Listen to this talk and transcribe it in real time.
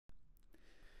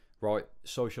Right,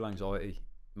 social anxiety,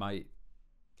 mate.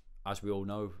 As we all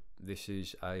know, this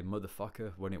is a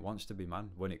motherfucker when it wants to be, man.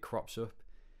 When it crops up,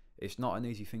 it's not an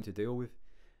easy thing to deal with.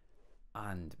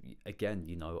 And again,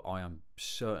 you know, I am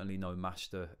certainly no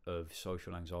master of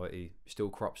social anxiety. Still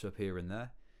crops up here and there.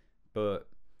 But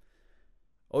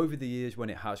over the years,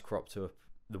 when it has cropped up,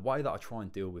 the way that I try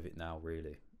and deal with it now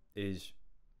really is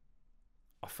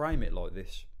I frame it like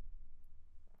this.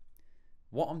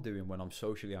 What I'm doing when I'm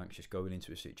socially anxious going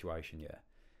into a situation, yeah,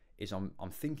 is I'm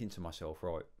thinking to myself,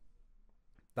 right,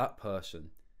 that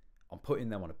person, I'm putting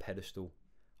them on a pedestal.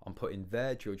 I'm putting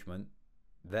their judgment,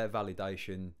 their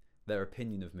validation, their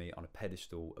opinion of me on a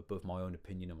pedestal above my own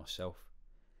opinion of myself.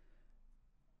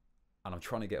 And I'm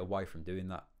trying to get away from doing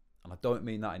that. And I don't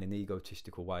mean that in an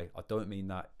egotistical way. I don't mean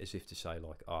that as if to say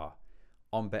like,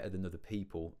 I'm better than other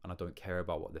people and I don't care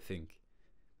about what they think.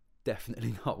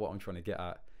 Definitely not what I'm trying to get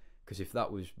at. Because if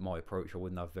that was my approach, I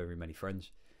wouldn't have very many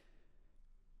friends.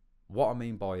 What I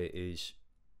mean by it is,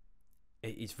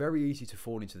 it's very easy to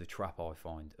fall into the trap, I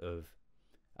find, of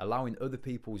allowing other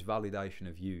people's validation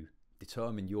of you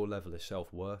determine your level of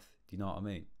self-worth. Do you know what I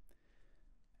mean?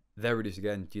 There it is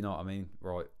again. Do you know what I mean?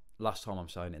 Right. Last time I'm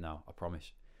saying it now, I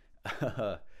promise.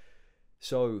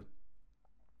 So,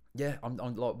 yeah, I'm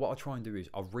like, what I try and do is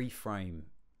I reframe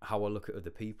how I look at other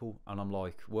people, and I'm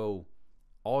like, well,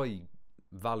 I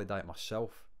validate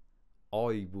myself.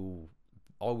 I will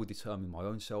determine my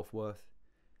own self-worth.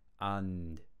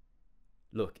 And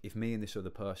look, if me and this other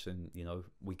person, you know,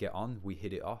 we get on, we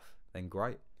hit it off, then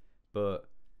great. But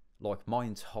like, my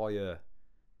entire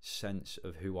sense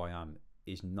of who I am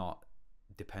is not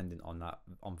dependent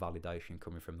on validation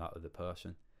coming from that other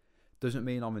person. Doesn't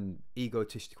mean I'm an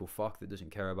egotistical fuck that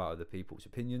doesn't care about other people's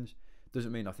opinions.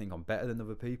 Doesn't mean I think I'm better than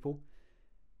other people.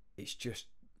 It's just,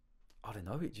 I don't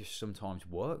know, it just sometimes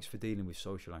works for dealing with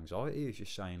social anxiety. It's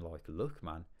just saying like, look,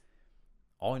 man,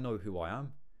 I know who I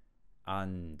am.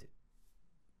 And,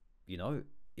 you know,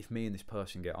 if me and this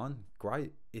person get on,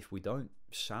 great. If we don't,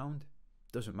 sound,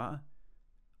 doesn't matter.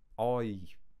 I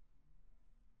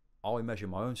measure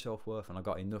my own self-worth, and I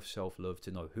got enough self-love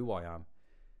to know who I am.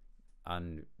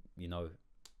 And, you know,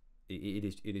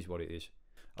 it is what it is.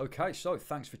 Okay, so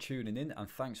thanks for tuning in and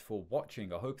thanks for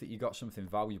watching. I hope that you got something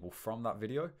valuable from that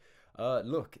video.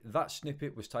 Look, that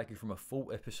snippet was taken from a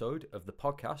full episode of the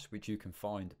podcast, which you can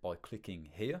find by clicking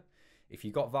here. If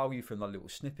you got value from that little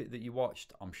snippet that you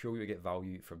watched, I'm sure you'll get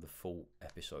value from the full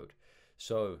episode.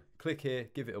 So click here,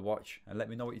 give it a watch, and let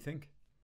me know what you think.